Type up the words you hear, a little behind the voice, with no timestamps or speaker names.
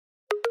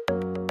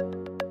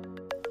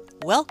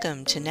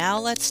Welcome to Now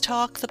Let's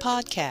Talk, the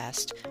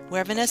podcast,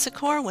 where Vanessa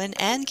Corwin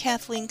and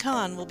Kathleen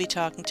Kahn will be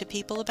talking to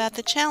people about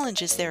the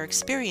challenges they're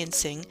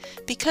experiencing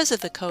because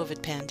of the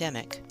COVID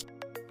pandemic.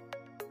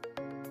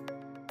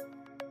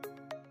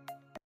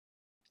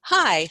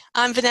 Hi,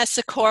 I'm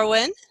Vanessa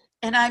Corwin.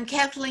 And I'm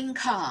Kathleen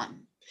Kahn.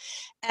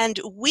 And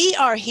we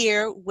are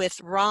here with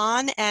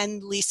Ron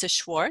and Lisa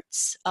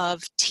Schwartz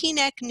of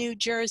Teaneck, New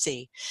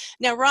Jersey.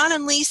 Now, Ron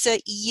and Lisa,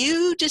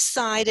 you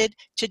decided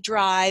to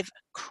drive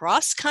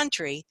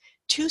cross-country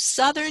to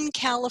Southern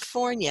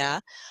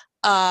California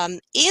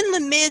in the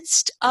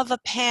midst of a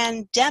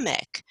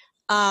pandemic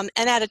and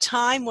at a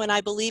time when I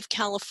believe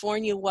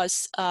California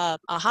was a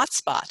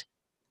hotspot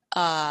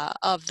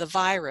of the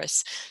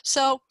virus.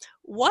 So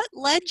what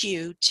led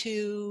you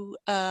to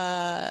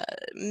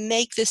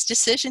make this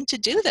decision to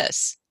do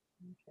this?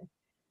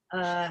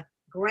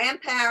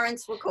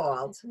 Grandparents were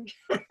called.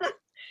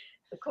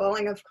 The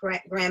calling of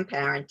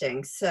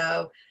grandparenting.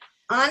 So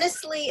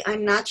honestly,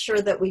 I'm not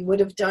sure that we would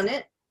have done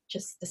it.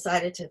 Just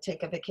decided to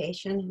take a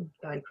vacation,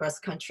 going cross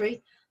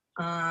country.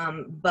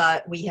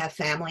 But we have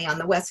family on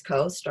the West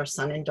Coast. Our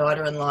son and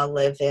daughter-in-law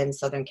live in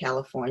Southern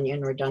California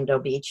in Redondo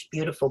Beach,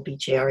 beautiful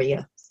beach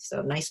area.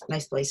 So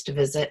nice place to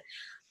visit.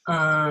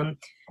 And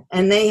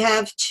they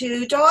have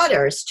two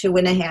daughters,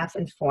 2.5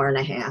 and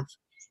 4.5.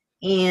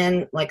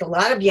 And like a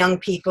lot of young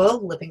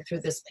people living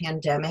through this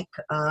pandemic,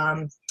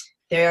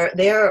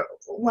 they're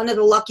one of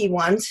the lucky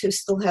ones who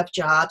still have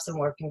jobs and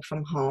working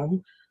from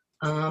home.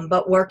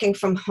 But working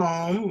from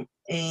home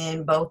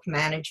in both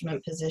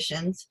management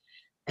positions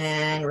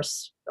and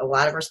a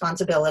lot of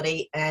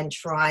responsibility, and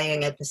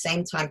trying at the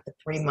same time for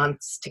 3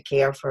 months to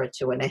care for a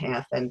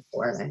 2.5 and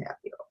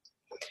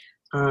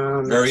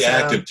 4.5-year-old. Very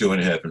active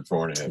 2.5 and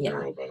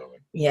 4.5-year-old, by the way.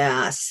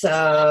 Yeah,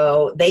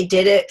 so they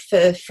did it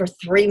for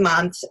 3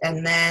 months,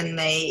 and then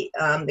the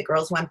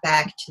girls went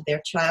back to their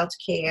child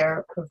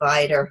care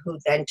provider, who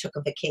then took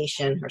a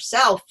vacation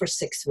herself for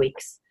 6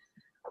 weeks.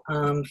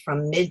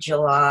 From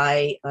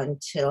mid-July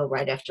until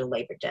right after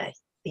Labor Day,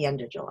 the end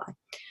of July.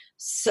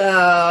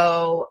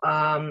 So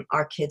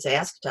our kids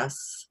asked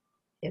us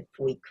if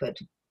we could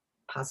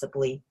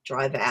possibly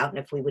drive out and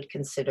if we would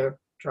consider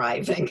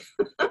driving.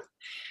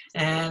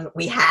 And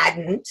we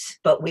hadn't,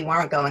 but we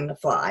weren't going to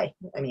fly.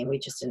 I mean, we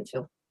just didn't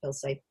feel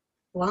safe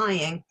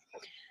flying.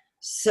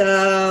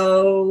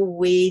 So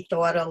we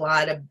thought a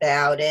lot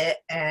about it,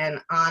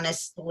 and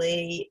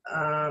honestly,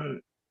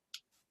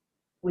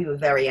 we were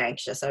very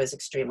anxious. I was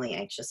extremely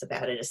anxious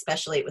about it,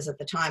 especially it was at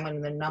the time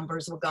when the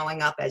numbers were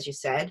going up, as you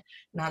said,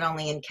 not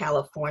only in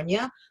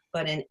California,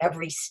 but in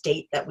every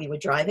state that we were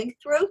driving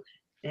through,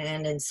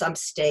 and in some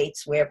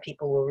states where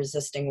people were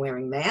resisting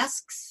wearing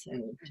masks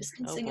and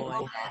distancing and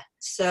all that.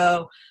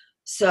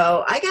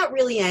 So I got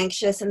really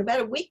anxious, and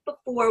about a week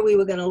before we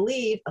were going to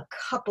leave, a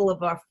couple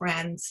of our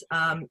friends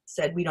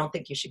said, "We don't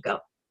think you should go.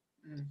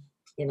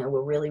 You know,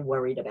 we're really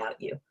worried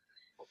about you."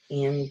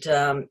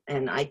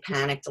 And I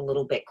panicked a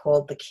little bit,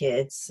 called the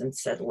kids and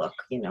said, "Look,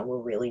 you know, we're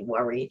really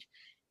worried."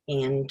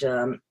 And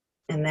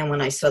then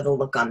when I saw the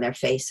look on their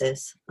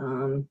faces,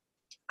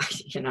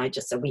 I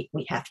just said, we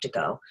have to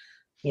go.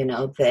 You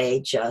know, they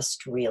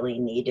just really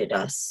needed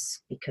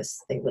us because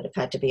they would have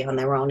had to be on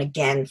their own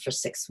again for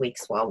 6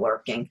 weeks while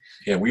working.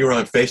 Yeah, we were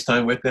on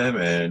FaceTime with them,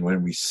 and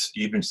when we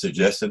even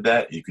suggested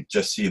that, you could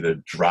just see the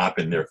drop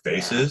in their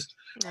faces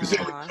because they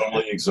were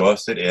totally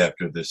exhausted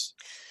after this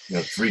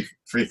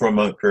 3-4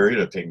 month period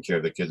of taking care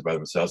of the kids by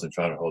themselves and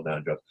trying to hold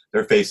down jobs.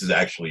 Their faces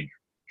actually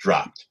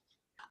dropped.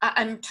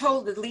 I'm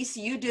told that, Lisa,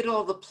 you did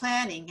all the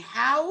planning.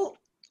 How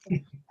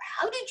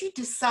did you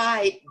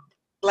decide,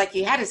 like,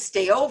 you had to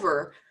stay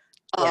over?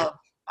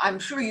 I'm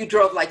sure you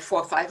drove like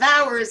 4 or 5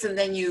 hours, and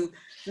then you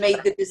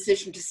made the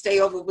decision to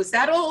stay over. Was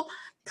that all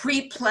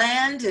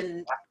pre-planned,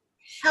 and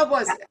how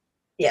was it?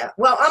 Yeah,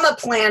 well, I'm a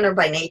planner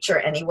by nature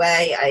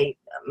anyway.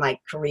 My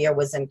career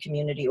was in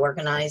community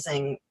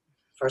organizing,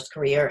 first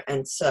career,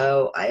 and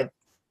so I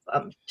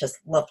just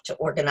love to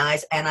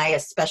organize, and I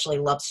especially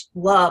love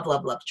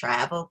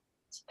travel.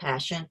 It's a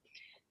passion,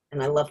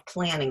 and I love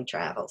planning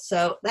travel.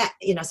 So that,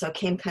 so it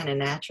came kind of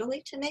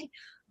naturally to me.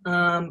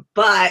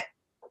 But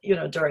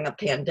during a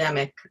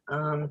pandemic.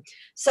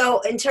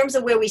 So in terms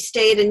of where we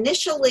stayed,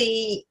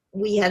 initially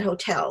we had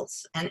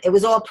hotels, and it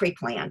was all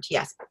pre-planned.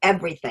 Yes,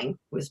 everything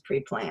was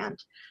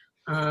pre-planned.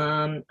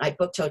 I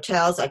booked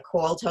hotels. I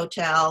called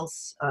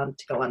hotels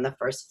to go on the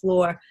first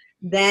floor.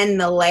 Then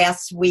the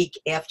last week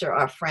after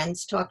our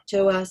friends talked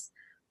to us,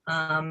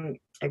 I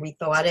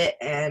rethought it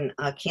and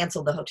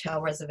canceled the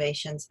hotel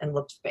reservations and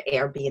looked for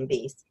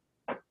Airbnbs.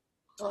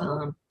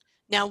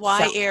 Now,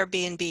 why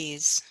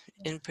Airbnbs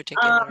in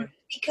particular?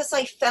 Because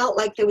I felt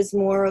like there was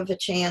more of a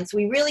chance.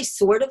 We really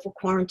sort of were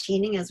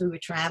quarantining as we were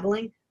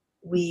traveling.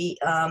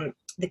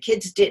 The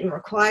kids didn't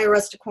require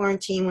us to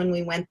quarantine when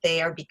we went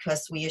there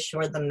because we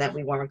assured them that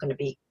we weren't going to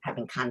be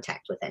having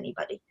contact with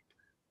anybody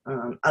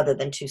other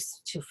than two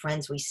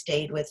friends we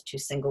stayed with, two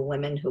single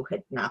women who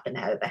had not been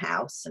out of the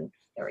house and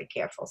very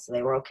careful. So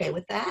they were okay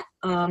with that.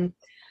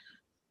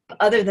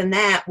 Other than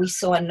that, we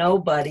saw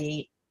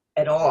nobody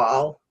at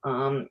all.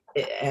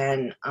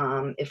 And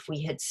if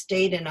we had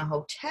stayed in a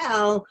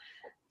hotel,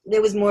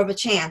 there was more of a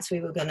chance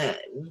we were going to,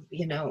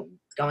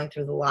 going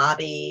through the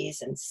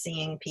lobbies and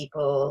seeing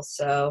people.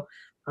 So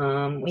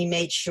we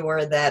made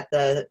sure that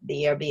the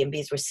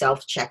Airbnbs were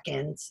self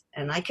check-ins,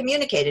 and I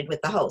communicated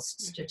with the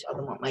hosts to tell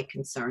them what my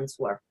concerns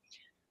were.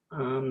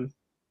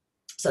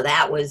 So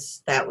that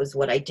was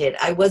what I did.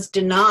 I was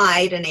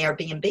denied an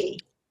Airbnb.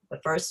 The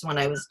first one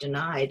I was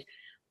denied.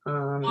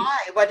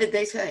 Why? What did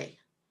they say?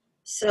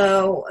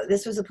 So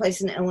this was a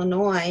place in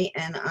Illinois,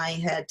 and I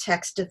had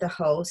texted the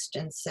host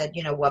and said,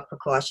 what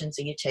precautions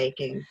are you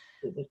taking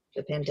with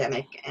the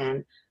pandemic?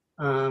 And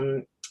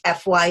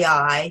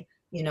FYI,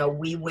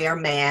 we wear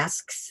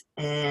masks,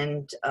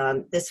 and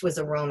this was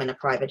a room in a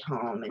private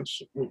home, and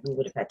we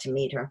would have had to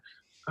meet her.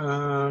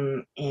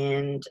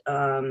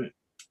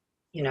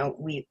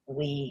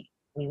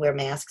 We wear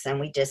masks and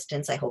we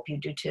distance. I hope you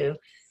do too.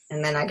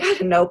 And then I got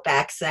a note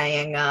back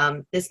saying,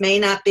 this may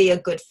not be a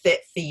good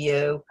fit for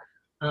you.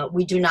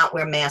 We do not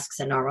wear masks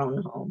in our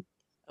own home.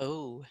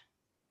 Oh.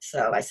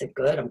 So I said,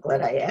 good, I'm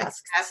glad I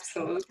asked.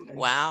 Absolutely.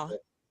 Wow.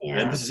 Yeah.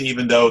 And this is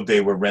even though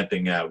they were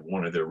renting out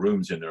one of their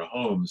rooms in their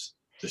homes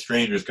to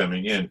strangers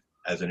coming in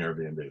as an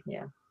Airbnb.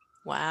 Yeah.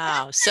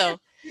 Wow. So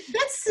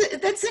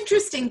That's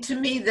interesting to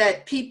me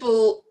that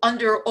people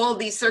under all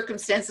these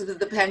circumstances of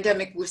the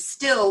pandemic were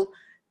still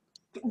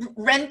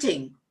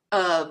renting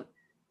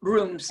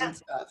rooms and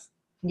stuff.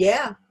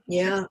 Yeah.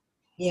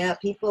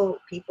 People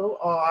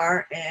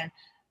are, and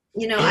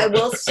I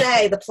will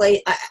say the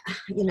place.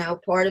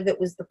 Part of it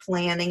was the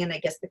planning, and I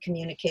guess the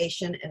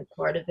communication, and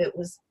part of it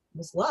was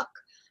luck.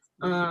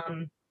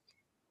 I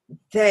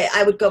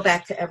would go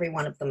back to every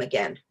one of them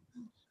again.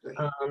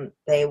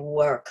 They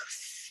were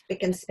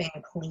spick and span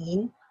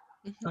clean.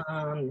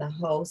 The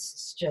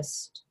hosts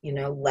just,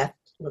 left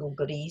little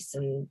goodies,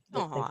 and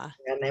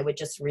they were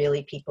just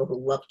really people who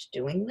loved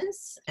doing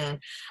this. And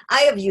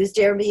I have used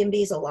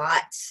Airbnbs a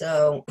lot,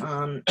 so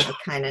I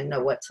kind of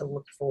know what to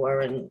look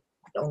for, and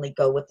only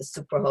go with the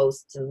super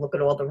hosts and look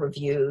at all the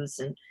reviews.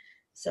 And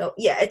so,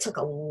 yeah, it took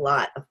a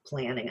lot of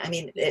planning. I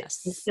mean, it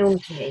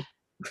consumed me.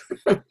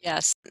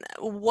 Yes.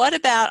 What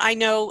about, I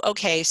know,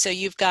 okay, so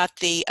you've got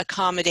the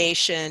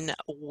accommodation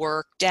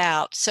worked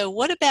out. So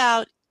what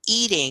about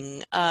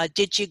eating?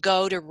 Did you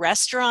go to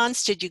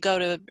restaurants? Did you go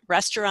to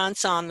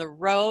restaurants on the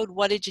road?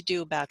 What did you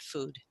do about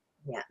food?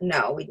 Yeah,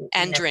 no, we didn't.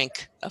 And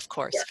drink, of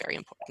course, very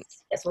important.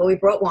 Yes, well, we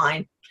brought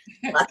wine,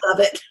 lots of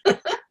it.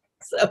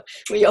 So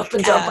we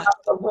opened up a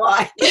bottle of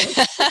wine.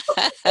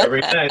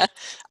 Every night.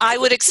 I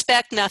would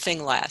expect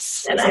nothing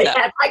less. And I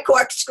had my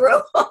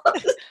corkscrew.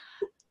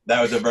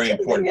 That was a very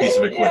important piece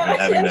of equipment,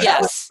 having that.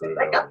 Yes.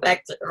 I got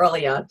back to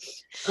early on.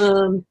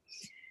 I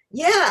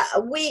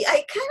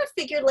kind of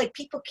figured like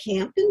people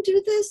camp and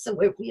do this. So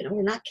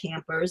we're not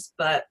campers,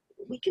 but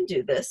we can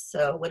do this.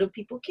 So what do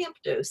people camp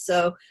do?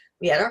 So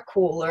we had our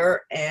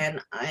cooler,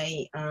 and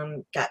I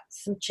got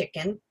some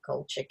chicken,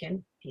 cold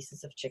chicken,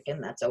 pieces of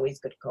chicken. That's always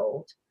good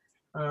cold.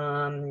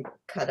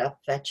 Cut up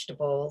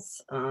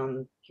vegetables,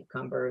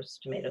 cucumbers,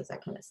 tomatoes,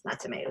 that kind of, not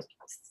tomatoes,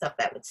 stuff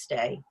that would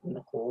stay in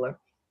the cooler.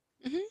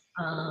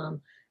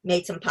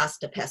 Made some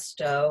pasta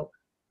pesto,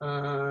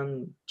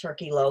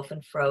 turkey loaf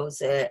and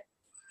froze it,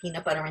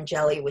 peanut butter and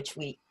jelly, which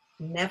we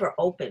never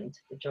opened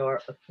the jar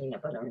of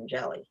peanut butter and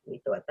jelly. We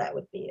thought that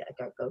would be a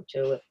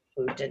go-to if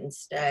food didn't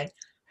stay.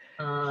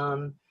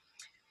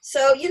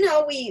 So,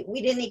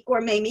 we didn't eat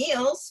gourmet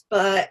meals,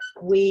 but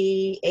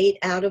we ate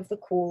out of the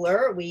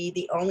cooler.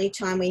 The only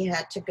time we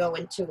had to go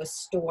into a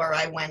store,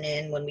 I went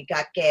in when we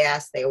got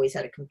gas. They always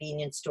had a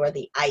convenience store.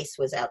 The ice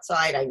was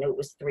outside. I knew it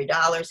was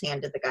 $3,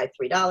 handed the guy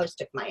 $3,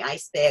 took my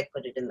ice bag,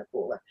 put it in the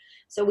cooler.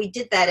 So we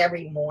did that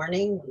every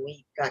morning when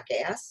we got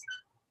gas.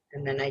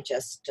 And then I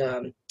just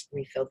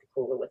refilled the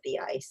cooler with the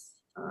ice.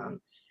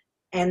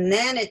 And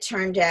then it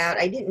turned out,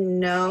 I didn't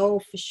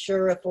know for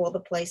sure if all the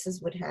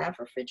places would have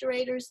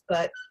refrigerators,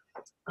 but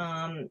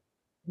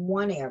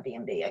one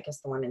Airbnb, I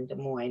guess the one in Des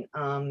Moines,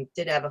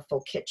 did have a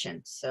full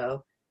kitchen.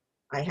 So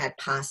I had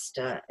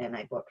pasta and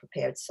I bought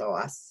prepared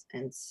sauce.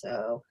 And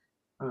so,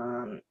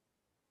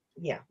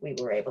 we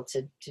were able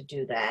to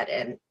do that,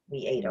 and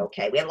we ate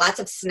okay. We had lots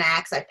of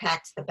snacks. I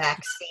packed the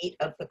back seat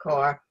of the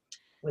car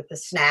with the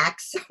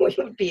snacks, so we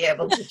would be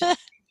able to just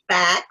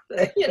back,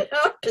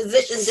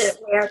 positioned it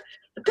where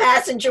the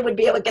passenger would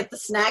be able to get the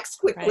snacks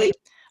quickly. Right.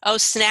 Oh,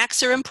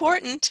 snacks are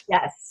important.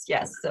 Yes.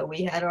 So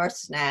we had our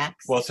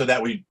snacks. Well, so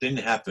that we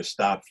didn't have to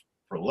stop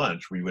for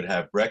lunch. We would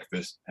have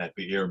breakfast at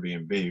the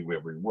Airbnb where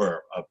we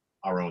were, of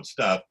our own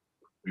stuff.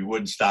 We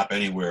wouldn't stop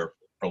anywhere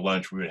for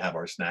lunch. We would have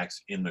our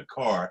snacks in the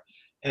car.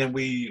 And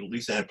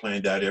Lisa had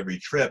planned out every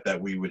trip that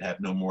we would have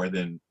no more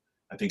than,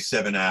 I think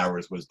 7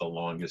 hours was the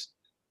longest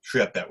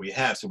trip that we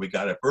have. So we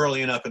got up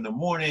early enough in the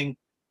morning,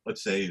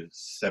 let's say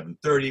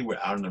 7:30, we're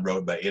out on the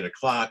road by 8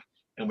 o'clock,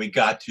 and we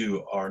got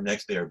to our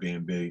next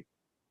Airbnb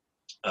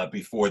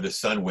before the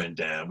sun went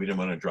down. We didn't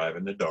want to drive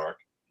in the dark.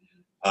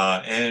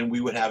 And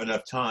we would have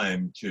enough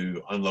time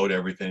to unload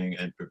everything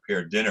and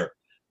prepare dinner.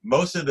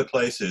 Most of the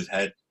places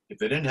had, if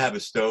they didn't have a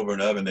stove or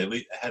an oven,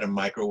 they had a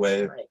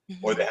microwave Right.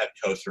 or they had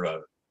a toaster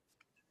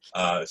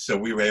oven. So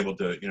we were able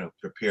to,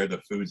 prepare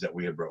the foods that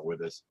we had brought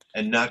with us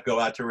and not go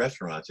out to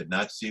restaurants and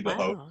not see the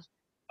host.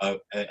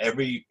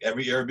 Every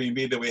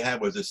Airbnb that we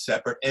had was a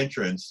separate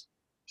entrance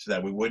so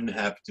that we wouldn't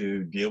have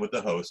to deal with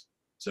the hosts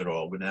at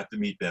all, wouldn't have to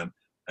meet them,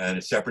 and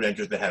a separate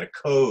entrance that had a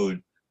code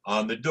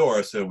on the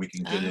door so we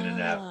can get in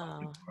and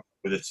out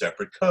with a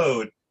separate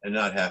code and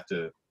not have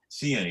to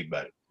see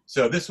anybody.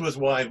 So this was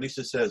why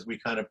Lisa says we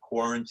kind of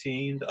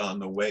quarantined on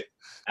the way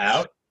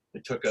out.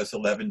 It took us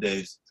 11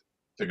 days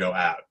to go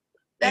out.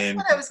 That's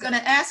what I was going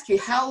to ask you.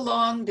 How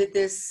long did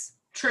this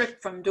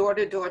trip from door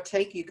to door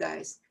take you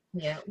guys?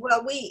 Yeah,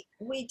 well,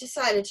 we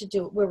decided to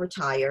do, we're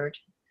retired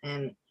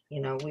and,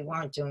 we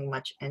weren't doing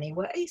much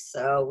anyway.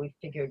 So we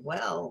figured,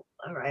 well,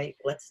 all right,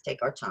 let's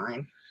take our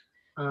time.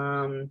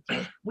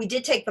 We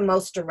did take the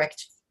most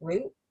direct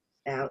route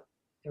out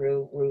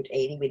through Route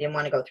 80. We didn't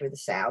want to go through the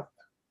south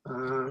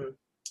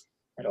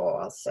at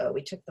all. So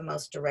we took the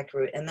most direct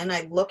route. And then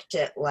I looked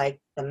at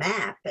like the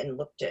map and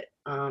looked at,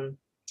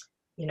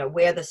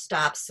 where the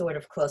stops sort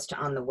of close to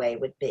on the way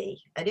would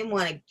be. I didn't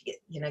want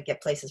to,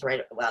 get places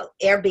right. Well,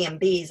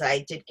 Airbnbs,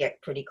 I did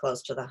get pretty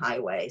close to the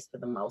highways for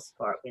the most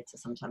part. We had to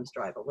sometimes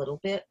drive a little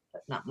bit,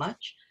 but not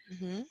much.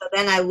 Mm-hmm. So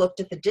then I looked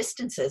at the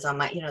distances on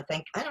my,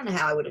 I don't know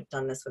how I would have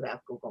done this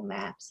without Google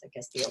Maps. I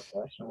guess the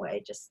old-fashioned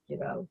way, just, look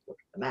at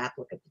the map,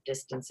 look at the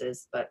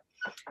distances. But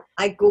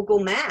I Google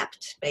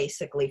mapped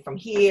basically from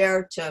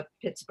here to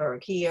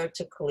Pittsburgh, here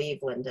to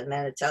Cleveland, and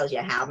then it tells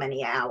you how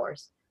many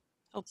hours.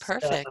 Oh,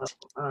 perfect.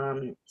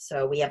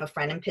 So we have a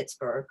friend in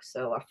Pittsburgh.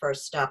 So our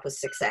first stop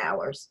was 6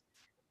 hours.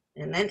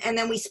 And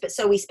then we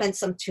spent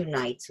 2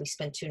 nights. We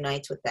spent 2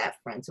 nights with that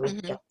friend. So we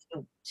got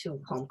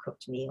two home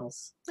cooked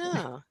meals.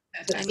 Oh,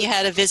 and you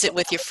had a visit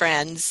with your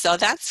friends. So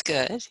that's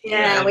good.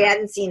 Yeah, we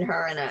hadn't seen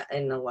her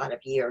in a lot of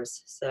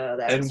years. So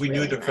that and was we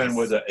really knew the nice. friend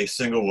was a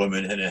single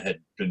woman and had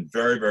been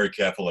very, very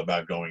careful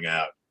about going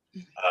out.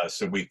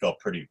 So we felt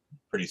pretty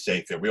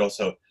safe there. We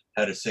also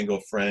had a single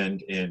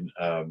friend in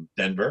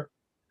Denver,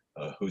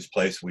 whose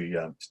place we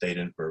stayed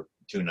in for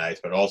 2 nights,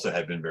 but also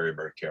had been very,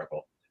 very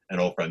careful, an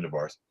old friend of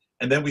ours.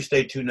 And then we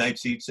stayed 2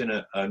 nights each in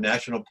a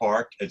national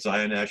park at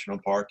Zion National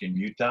Park in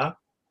Utah,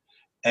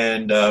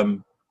 and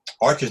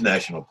Arches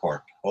National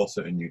Park,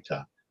 also in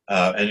Utah.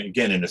 And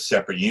again, in a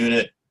separate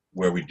unit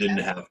where we didn't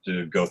have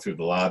to go through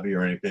the lobby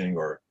or anything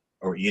or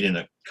eat in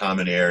a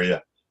common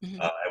area.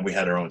 And we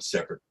had our own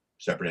separate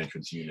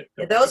entrance unit.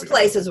 Yeah, those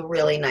places were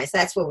really nice.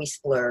 That's where we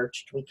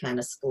splurged. We kind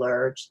of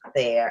splurged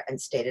there and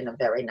stayed in a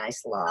very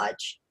nice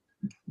lodge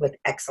with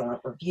excellent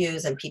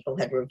reviews, and people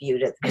had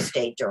reviewed it who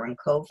stayed during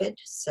COVID.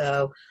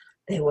 So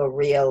they were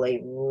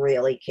really,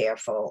 really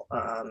careful.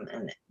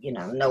 And,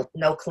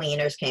 no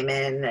cleaners came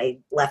in. They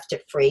left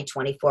it free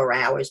 24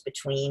 hours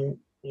between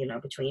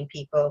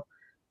people.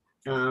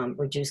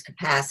 Reduced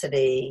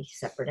capacity,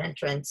 separate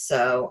entrance.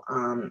 So,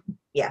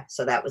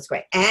 so that was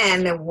great.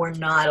 And there were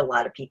not a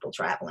lot of people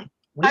traveling.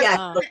 I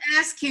want to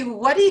ask you,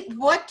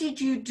 what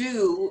did you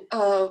do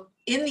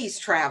in these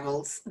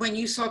travels when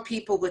you saw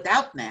people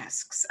without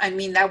masks? I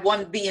mean, that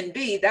one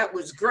B&B, that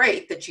was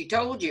great that she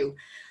told you.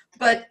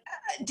 But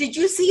did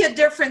you see a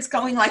difference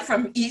going like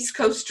from East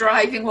Coast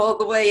driving all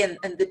the way and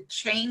the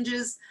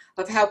changes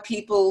of how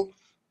people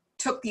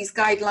took these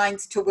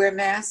guidelines to wear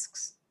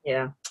masks?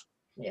 Yeah.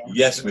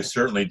 Yes, we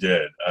certainly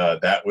did.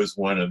 That was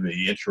one of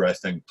the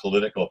interesting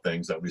political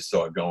things that we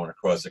saw going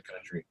across the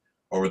country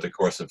over the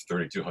course of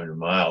 3,200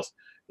 miles.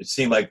 It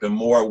seemed like the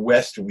more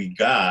west we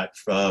got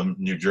from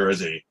New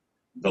Jersey,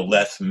 the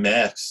less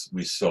masks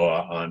we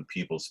saw on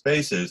people's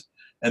faces.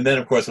 And then,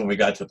 of course, when we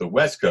got to the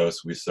West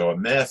Coast, we saw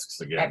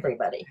masks again.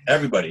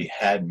 Everybody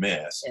had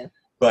masks. Yeah.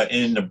 But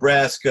in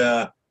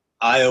Nebraska,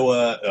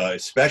 Iowa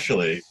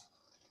especially,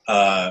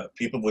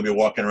 people would be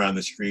walking around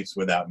the streets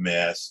without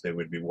masks. They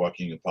would be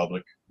walking in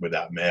public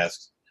without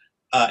masks.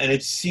 And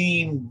it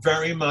seemed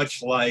very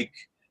much like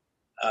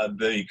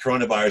the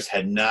coronavirus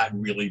had not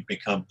really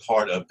become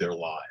part of their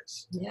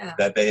lives. Yeah.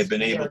 That they had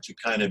been able to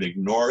kind of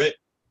ignore it,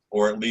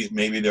 or at least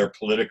maybe their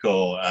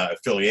political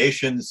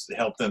affiliations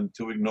helped them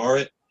to ignore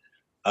it.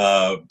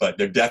 But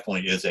there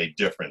definitely is a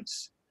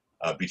difference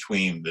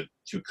between the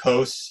 2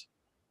 coasts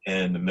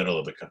and the middle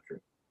of the country.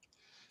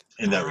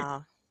 In that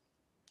regard.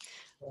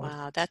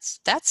 Wow, that's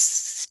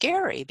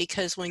scary,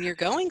 because when you're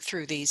going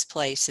through these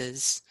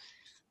places,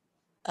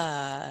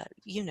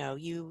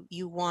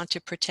 you want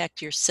to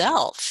protect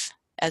yourself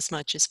as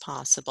much as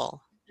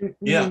possible.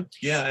 Yeah.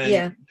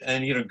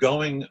 And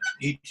going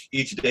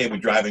each day, we're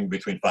driving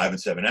between 5 and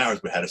 7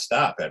 hours. We had to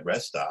stop at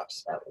rest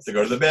stops to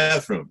go to the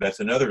bathroom. That's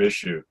another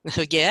issue.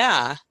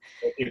 Yeah.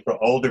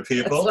 For older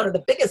people, that's one of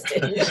the biggest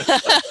issues.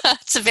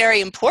 It's a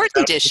very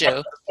important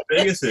issue. The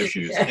biggest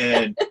issues.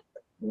 And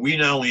we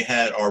not only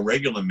had our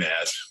regular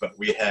masks, but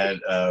we had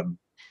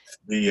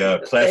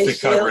the plastic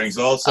coverings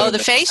also. Oh, the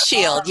face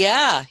shield.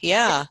 Yeah.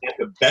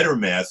 The better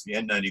mask, the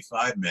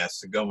N95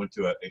 mask, to go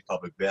into a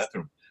public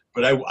bathroom.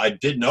 But I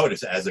did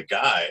notice, as a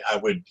guy, I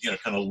would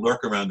kind of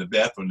lurk around the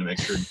bathroom to make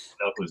sure no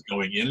one else was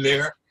going in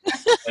there.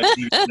 And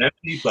it was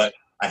empty, but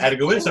I had to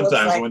go in It looks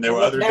sometimes like when there you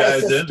were look other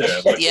very guys in there.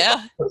 suspicious. But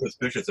Yeah.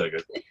 suspicious, I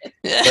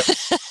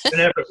guess.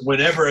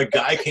 Whenever a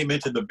guy came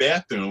into the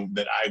bathroom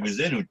that I was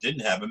in who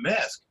didn't have a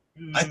mask,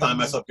 I found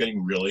myself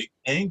getting really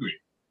angry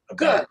about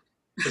Good. it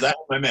because I had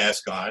my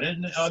mask on,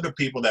 and other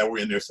people that were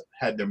in there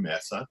had their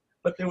masks on.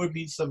 But there would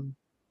be some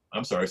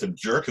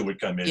jerk who would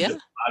come in, Yeah.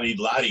 just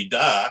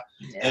la-di-da,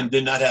 Yeah. and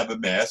did not have a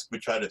mask,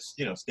 would try to,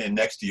 stand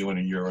next to you in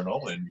a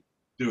urinal and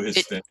do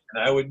his thing.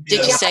 And I would,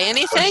 Did you say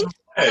anything?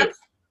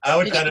 I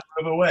would kind of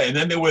move away. And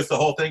then there was the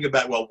whole thing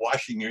about,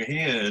 washing your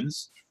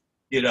hands,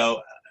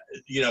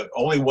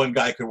 only one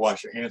guy could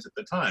wash their hands at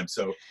the time.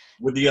 So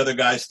would the other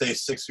guys stay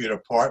 6 feet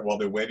apart while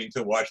they're waiting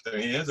to wash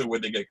their hands, or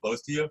would they get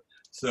close to you?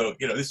 So,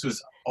 this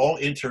was all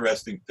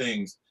interesting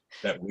things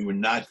that we would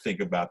not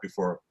think about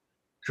before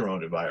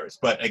coronavirus.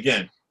 But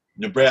again,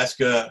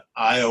 Nebraska,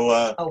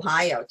 Iowa,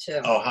 Ohio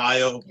too.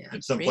 Ohio, Yeah.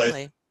 in some places,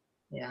 Really?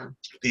 Yeah.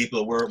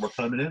 people were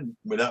coming in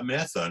without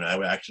masks on. I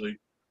would actually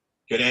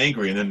get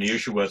angry. And then the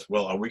issue was,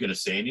 well, are we going to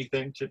say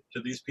anything to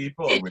these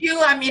people? Did you?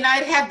 I mean,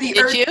 I'd have the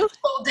Did urge you? to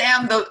pull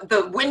down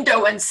the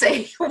window and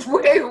say,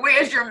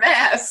 where's your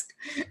mask?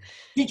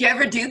 Did you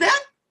ever do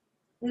that?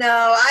 No,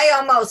 I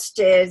almost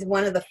did.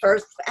 One of the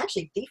first,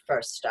 actually the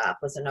first stop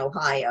was in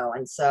Ohio.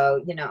 And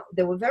so,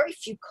 there were very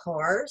few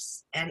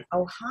cars. And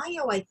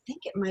Ohio, I think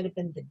it might have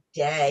been the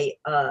day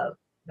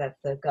that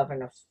the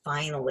governor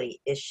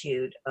finally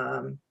issued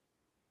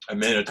a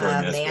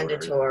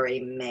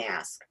mandatory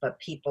mask, but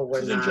people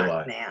were This is in July.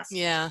 not masked.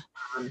 Yeah.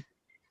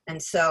 And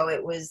so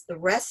it was the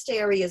rest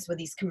areas were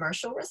these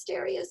commercial rest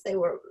areas. They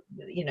were,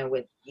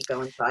 with you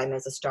go and buy them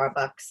as a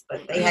Starbucks,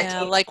 but they had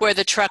to, like where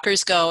the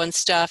truckers go and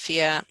stuff.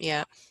 Yeah.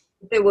 Yeah.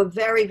 there were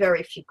very,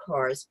 very few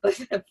cars. But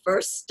the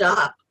first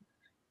stop,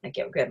 I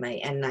get my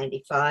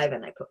N95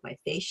 and I put my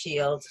face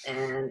shields,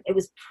 and it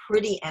was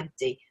pretty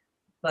empty.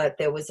 But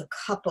there was a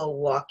couple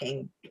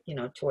walking,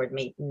 toward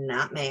me,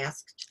 not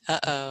masked.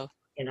 Uh-oh.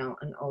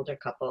 An older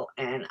couple,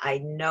 and I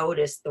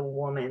noticed the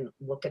woman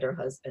look at her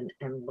husband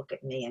and look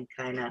at me and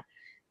kind of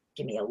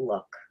give me a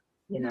look,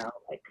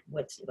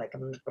 like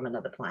I'm from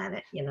another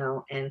planet,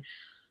 and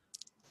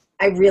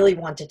I really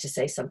wanted to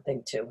say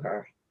something to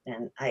her,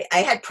 and I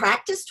had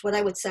practiced what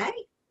I would say.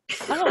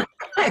 Oh.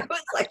 I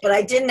was like, but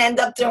I didn't end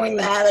up doing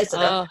that. I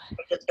said, Oh. I'm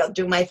just go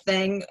do my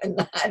thing and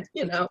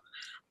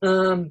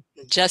not,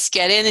 Just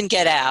get in and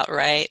get out,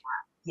 right?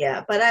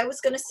 yeah, but I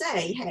was going to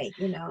say, hey,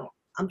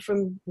 I'm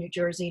from New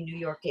Jersey, New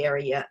York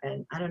area,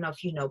 and I don't know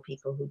if you know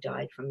people who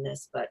died from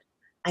this, but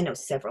I know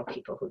several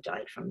people who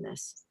died from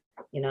this,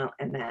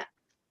 and that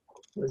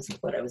was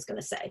what I was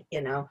going to say,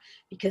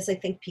 because I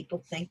think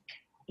people think,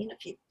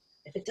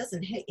 if it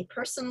doesn't hit you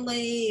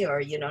personally or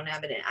you don't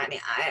have it, I mean,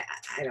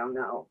 I don't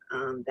know,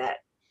 that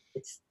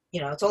it's,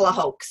 it's all a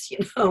hoax,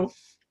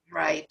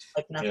 Right.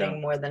 like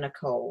nothing more than a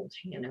cold,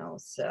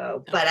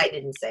 so, but I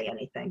didn't say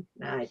anything.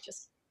 I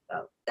just,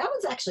 that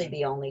was actually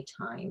the only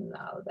time,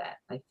 though, that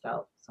I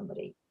felt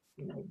somebody,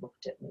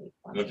 looked at me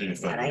funny,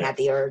 and I had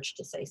the urge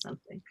to say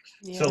something.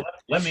 Yeah. So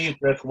let me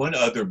address one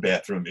other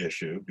bathroom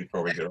issue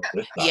before we get off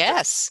this topic.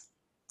 Yes.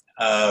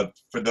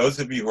 For those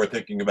of you who are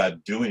thinking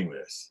about doing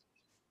this,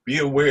 be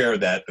aware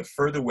that the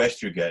further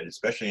west you get,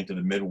 especially into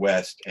the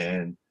Midwest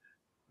and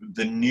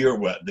the near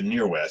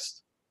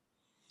west,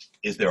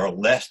 is there are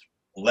less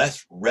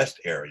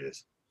rest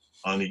areas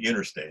on the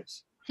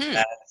interstates.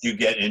 As you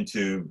get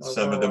into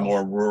some of the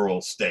more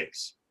rural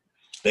states,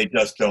 they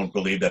just don't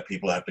believe that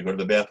people have to go to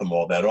the bathroom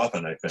all that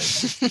often, I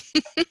think,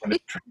 when they're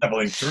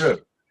traveling through.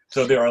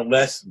 So there are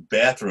less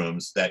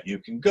bathrooms that you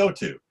can go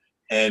to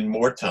and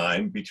more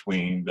time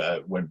between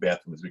when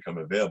bathrooms become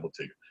available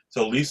to you.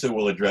 So Lisa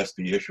will address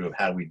the issue of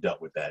how we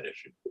dealt with that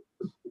issue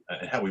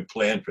and how we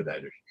planned for that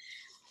issue.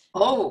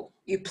 Oh,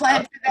 you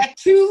planned for that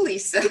too,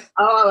 Lisa.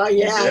 Oh,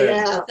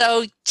 yeah.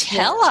 So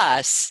tell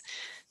us.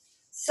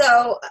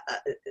 So,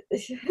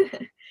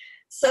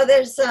 so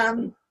there's,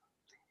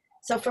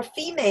 so for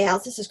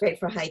females, this is great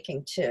for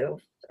hiking too.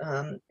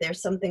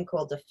 There's something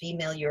called a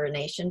female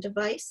urination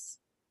device.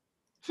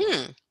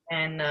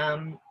 And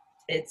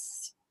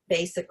it's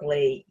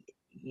basically,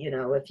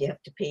 if you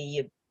have to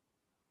pee,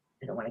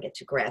 I don't want to get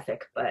too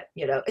graphic, but,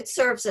 it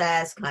serves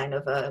as kind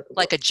of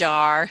Like a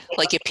jar,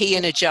 like you pee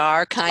in a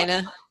jar, kind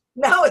of.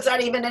 No, it's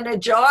not even in a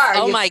jar.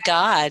 Oh, my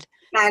God.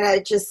 Kind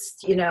of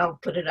just,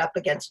 put it up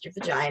against your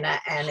vagina,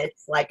 and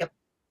it's like a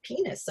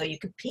penis, so you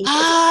could pee.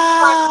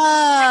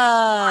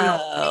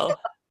 Oh,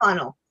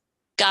 Funnel.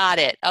 got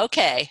it.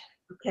 Okay.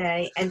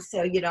 Okay, and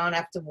so you don't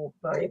have to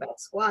worry about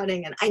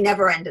squatting, and I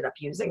never ended up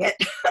using it.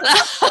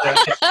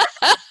 I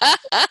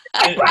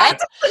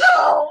practiced at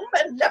home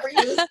and never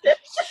used it.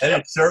 And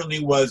it certainly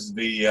was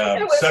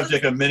the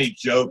subject of many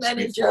jokes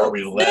before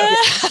we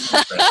left.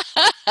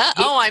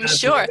 Oh, I'm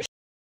sure.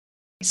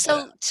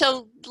 So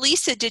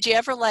Lisa, did you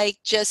ever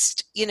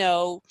just,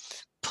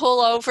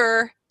 pull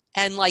over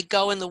and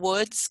go in the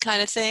woods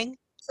kind of thing?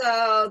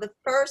 So the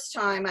first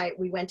time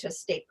we went to a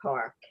state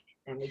park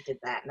and we did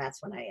that, and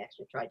that's when I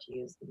actually tried to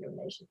use the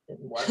urination. It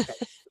didn't work. I was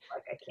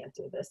I can't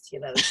do this,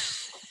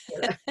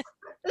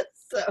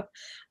 So,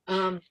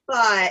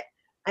 but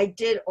I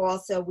did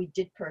also, we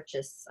did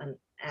purchase on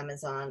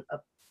Amazon a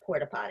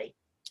porta potty,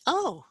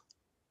 Oh,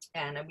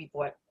 and we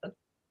bought a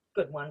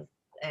good one,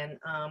 and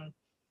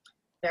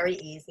very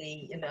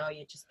easy, you know,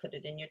 you just put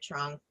it in your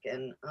trunk,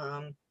 and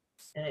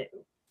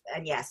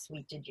yes,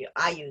 we did,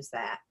 I used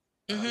that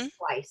mm-hmm.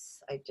 twice,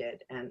 I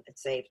did, and it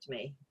saved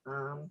me,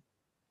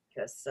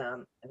 because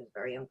it was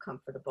very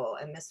uncomfortable,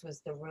 and this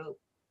was the route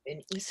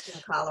in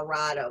eastern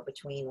Colorado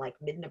between like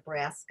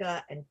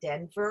mid-Nebraska and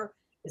Denver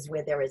is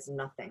where there is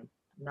nothing.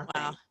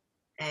 Wow.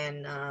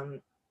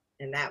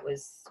 And that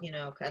was, you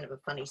know, kind of a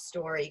funny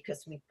story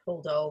because we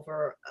pulled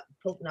over,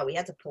 we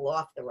had to pull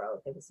off the road.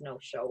 There was no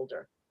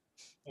shoulder.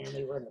 And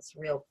we were in this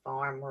real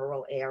farm,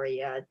 rural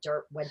area,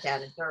 went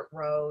down a dirt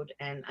road,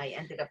 and I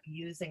ended up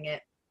using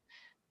it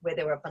where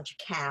there were a bunch of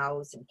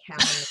cows and cow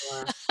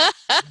manure,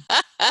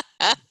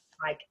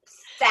 like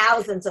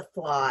thousands of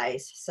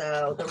flies.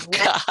 So the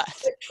rest of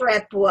the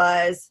trip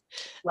was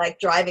like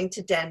driving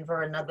to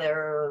Denver,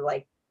 another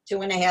like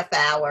 2.5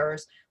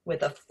 hours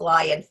with a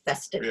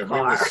fly-infested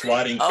car. We were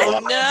swatting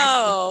Oh, flies.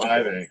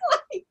 no.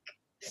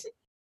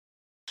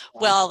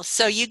 Well,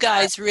 so you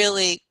guys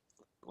really,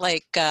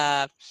 like,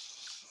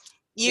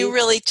 you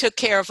really took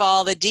care of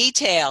all the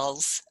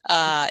details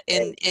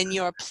in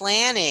your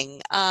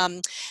planning.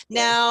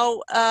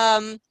 Now,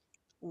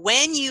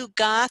 when you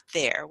got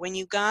there, when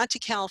you got to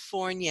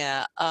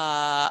California,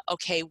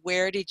 okay,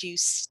 where did you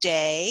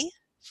stay,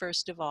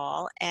 first of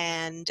all?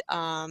 And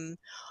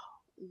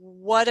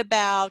what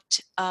about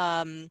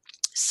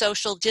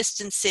social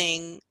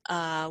distancing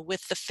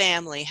with the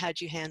family? How'd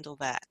you handle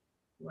that?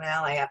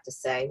 Well, I have to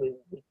say, we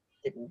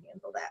didn't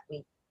handle that.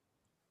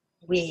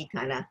 We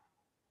kind of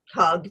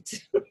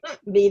hugged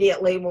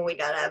immediately when we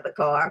got out of the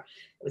car.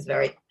 It was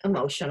very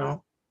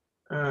emotional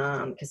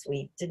because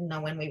we didn't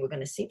know when we were going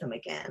to see them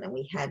again, and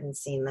we hadn't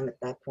seen them at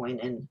that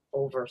point in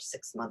over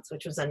 6 months,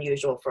 which was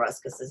unusual for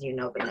us because, as you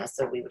know,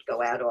 Vanessa, we would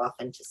go out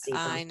often to see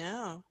them. I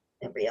know.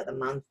 Every other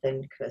month,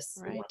 and because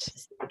we Right. wanted to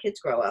see the kids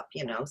grow up,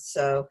 you know.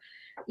 So,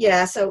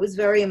 yeah, so it was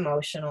very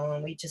emotional,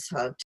 and we just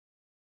hugged.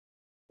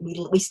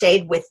 We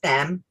stayed with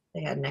them.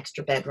 They had an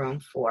extra bedroom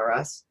for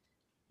us,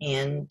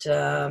 and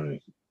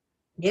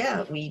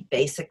yeah, we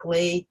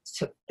basically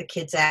took the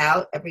kids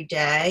out every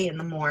day in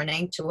the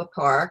morning to a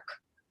park.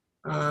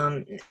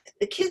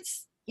 The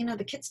kids, you know,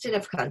 the kids did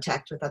have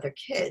contact with other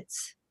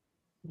kids,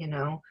 you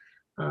know.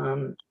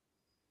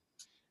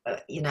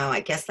 You know,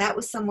 I guess that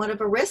was somewhat of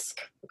a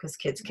risk because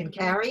kids can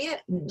carry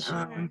it. And,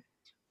 Sure.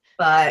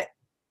 but,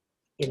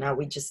 you know,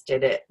 we just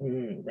did it,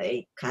 and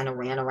they kind of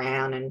ran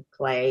around and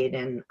played,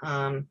 and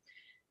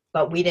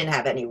but we didn't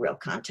have any real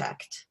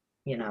contact,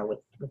 you know,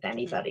 with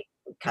anybody.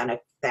 We kind of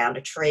found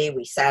a tree.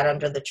 We sat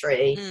under the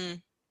tree.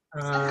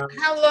 Mm.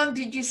 How long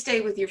did you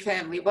stay with your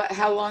family?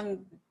 How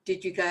long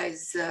did you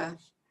guys?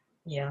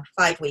 Yeah,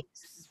 5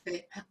 weeks.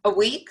 Stay? A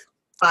week?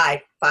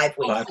 5 weeks.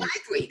 Oh, 5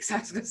 weeks. I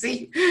was going to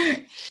say.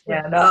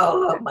 Yeah,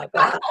 no, oh my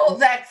God. Hold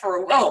that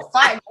for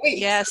 5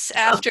 weeks. Yes,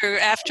 after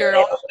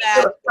all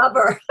that.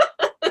 Recover.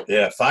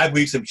 Yeah, 5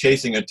 weeks of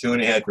chasing a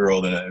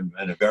 2.5-year-old and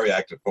a very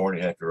active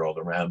 4.5-year-old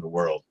around the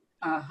world.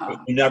 Uh-huh.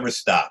 We never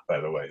stop,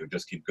 by the way. We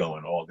just keep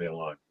going all day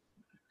long.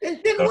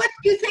 Then what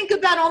do you think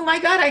about, oh my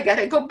God, I got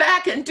to go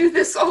back and do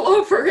this all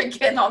over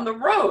again on the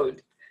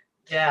road?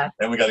 Yeah.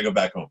 Then we got to go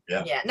back home.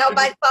 Yeah. Yeah. No,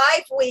 by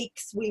 5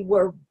 weeks we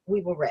were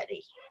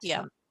ready.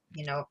 Yeah.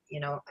 You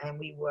know, and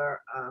we were,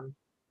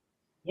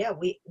 yeah,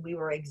 we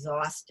were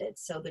exhausted.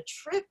 So the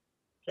trip,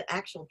 the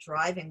actual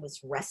driving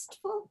was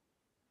restful.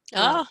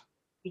 Oh.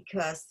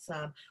 Because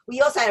we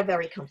also had a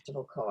very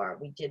comfortable car.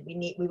 We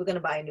were going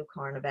to buy a new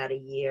car in about a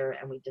year,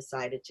 and we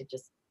decided to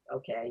just,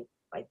 okay,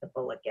 bite the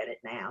bullet, get it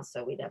now.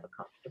 So we'd have a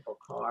comfortable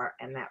car,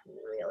 and that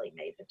really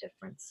made the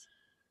difference.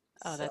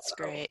 Oh, that's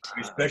great.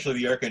 Especially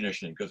the air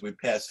conditioning, because we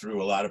passed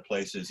through a lot of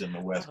places in the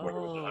West where it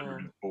was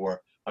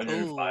 104,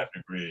 105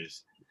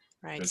 degrees.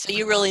 Right. So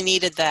you really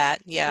needed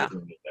that. Yeah.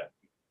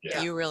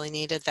 Yeah. You really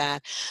needed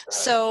that.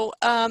 So,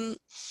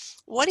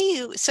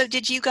 so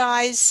did you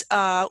guys,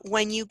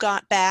 when you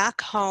got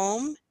back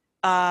home,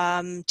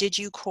 did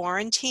you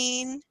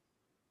quarantine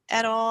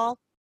at all?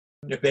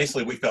 Yeah,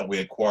 basically, we felt we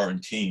had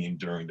quarantined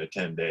during the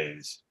 10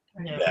 days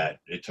that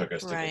it took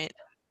us to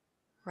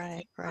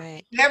Right.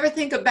 Right. You ever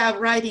think about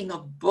writing a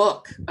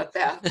book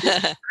about this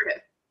trip?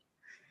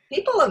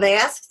 People have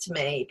asked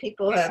me.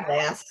 People have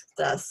asked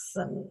us,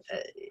 and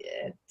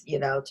you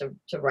know,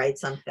 to write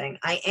something.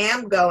 I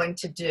am going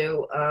to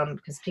do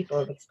because people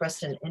have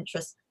expressed an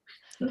interest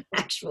in an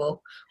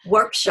actual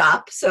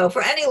workshop. So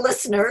for any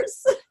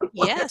listeners,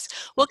 Yes.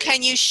 Well,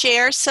 can you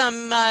share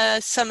some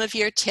of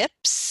your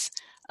tips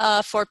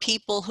for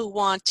people who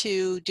want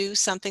to do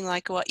something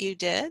like what you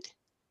did?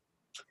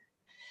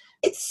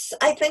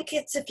 I think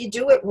it's if you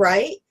do it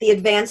right, the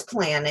advanced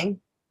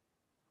planning,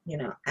 you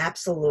know,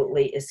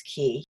 absolutely is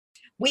key.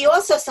 We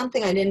also,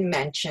 something I didn't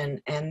mention,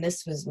 and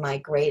this was my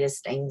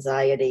greatest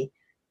anxiety,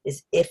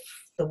 is if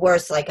the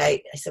worst, like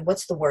I said,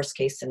 what's the worst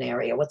case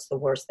scenario? What's the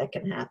worst that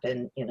can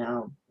happen? You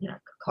know,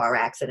 car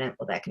accident,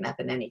 well, that can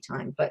happen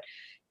anytime. But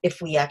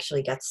if we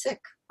actually got sick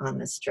on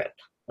this trip,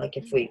 Like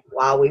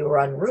while we were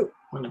en route,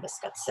 one of us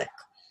got sick.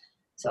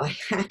 So I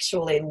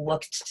actually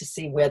looked to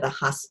see where the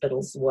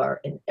hospitals were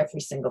in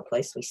every single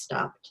place we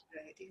stopped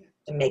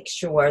to make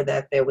sure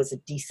that there was a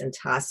decent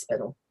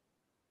hospital,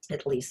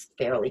 at least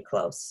fairly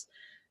close.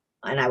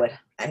 And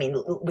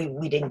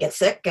we didn't get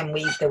sick, and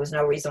there was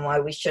no reason why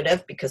we should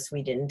have, because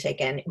we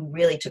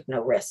really took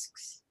no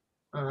risks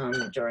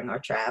during our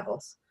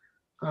travels.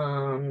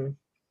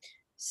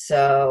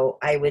 So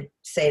I would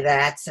say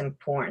that's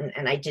important.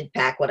 And I did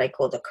pack what I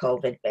called a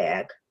COVID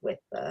bag with,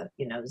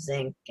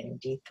 zinc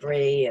and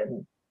D3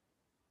 and,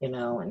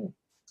 and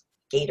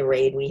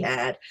Gatorade we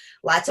had.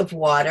 Lots of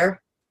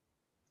water.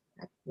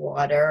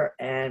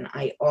 And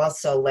I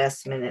also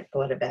last minute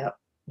thought about,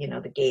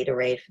 the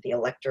Gatorade for the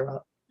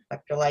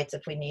electrolytes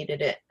if we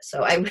needed it.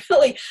 So I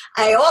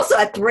also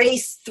had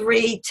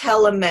three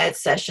telemed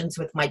sessions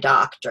with my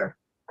doctor.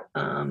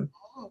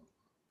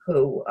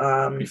 Who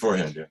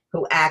beforehand, yeah.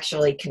 Who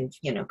actually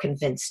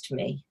convinced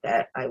me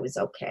that I was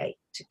okay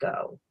to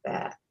go,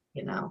 that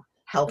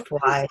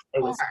health-wise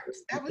it was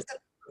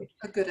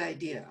a good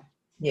idea.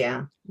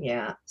 Yeah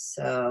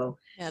So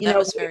that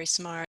was very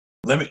smart.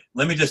 Let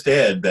me just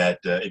add that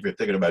if you're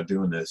thinking about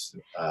doing this,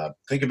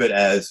 think of it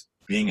as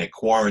being a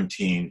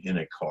quarantine in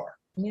a car.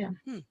 Yeah.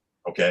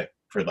 Okay,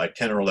 for like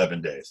 10 or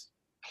 11 days.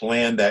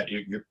 Plan that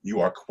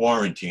you are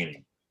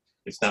quarantining.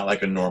 It's not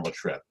like a normal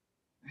trip.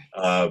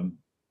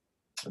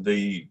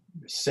 The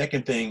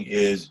second thing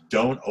is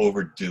don't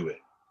overdo it.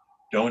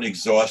 Don't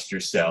exhaust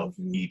yourself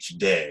each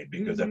day,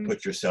 because that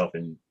puts yourself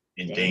in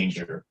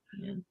danger.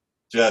 Yeah.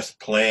 Just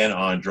plan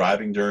on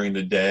driving during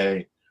the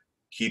day.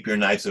 Keep your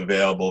nights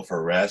available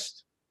for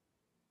rest,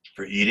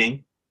 for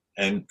eating,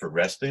 and for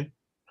resting.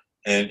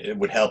 And it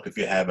would help if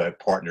you have a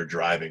partner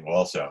driving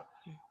also.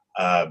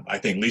 I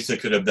think Lisa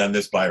could have done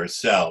this by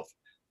herself,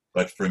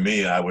 but for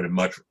me, I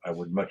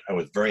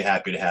was very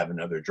happy to have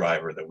another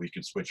driver that we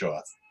could switch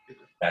off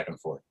back and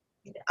forth.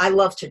 I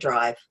love to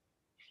drive.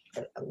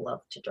 I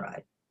love to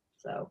drive.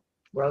 So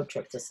road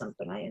trips is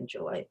something I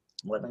enjoy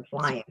more than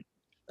flying.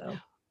 So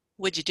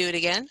would you do it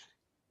again?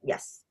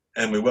 Yes.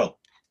 And we will.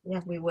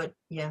 Yeah, we would.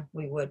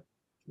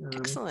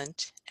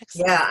 Excellent.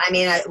 Yeah,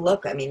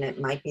 it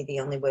might be the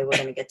only way we're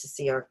going to get to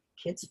see our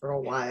kids for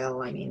a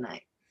while.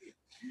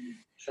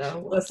 So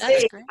we'll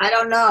see. Great. I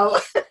don't know.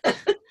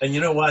 And you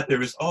know what?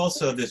 There is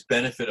also this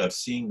benefit of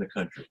seeing the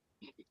country.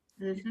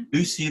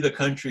 You see the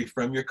country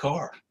from your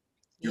car.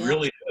 You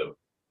really do.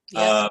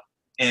 Yeah.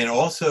 And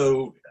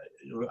also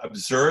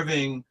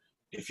observing,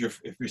 if you're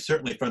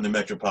certainly from the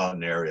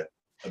metropolitan area,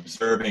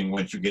 observing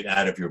once you get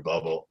out of your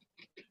bubble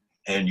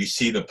and you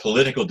see the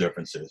political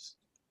differences,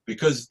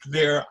 because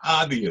they're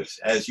obvious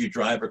as you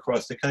drive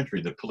across the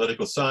country. The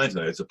political signs,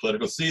 it's a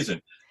political season.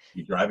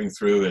 You're driving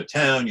through a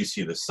town, you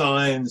see the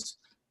signs,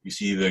 you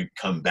see the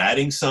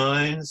combating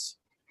signs,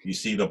 you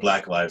see the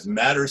Black Lives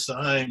Matter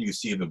sign, you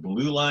see the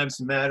Blue Lives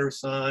Matter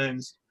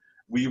signs.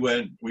 We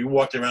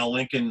walked around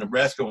Lincoln,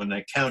 Nebraska, and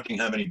counting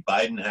how many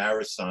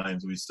Biden-Harris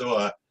signs we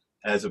saw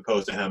as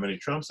opposed to how many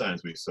Trump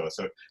signs we saw.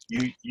 So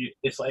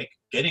it's like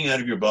getting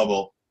out of your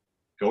bubble,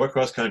 go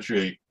across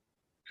country.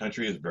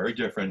 Country is very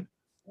different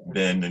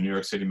than the New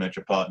York City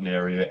metropolitan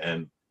area.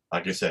 And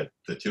like I said,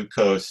 the two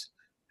coasts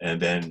and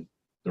then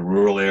the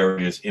rural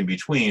areas in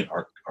between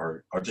are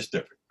just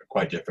different,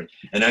 quite different.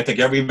 And I think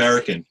every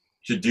American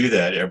should do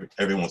that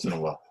every once in a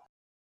while.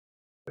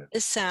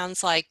 This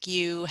sounds like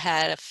you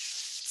had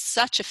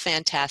such a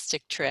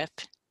fantastic trip.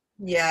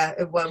 Yeah,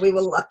 well, we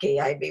were lucky.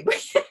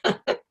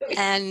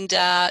 And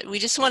we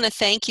just want to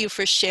thank you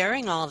for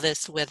sharing all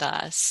this with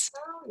us.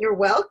 You're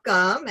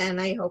welcome, and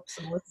I hope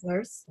some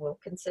listeners will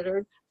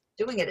consider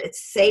doing it.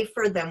 It's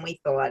safer than we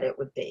thought it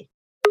would be.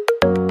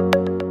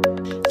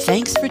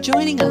 Thanks for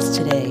joining us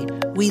today.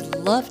 We'd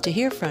love to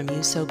hear from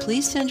you, so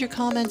please send your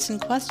comments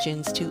and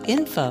questions to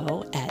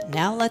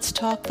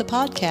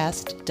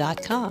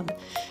info@nowletstalkthepodcast.com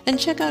and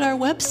check out our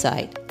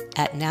website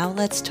at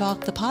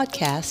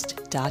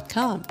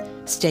nowletstalkthepodcast.com.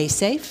 Stay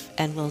safe,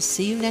 and we'll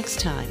see you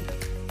next time.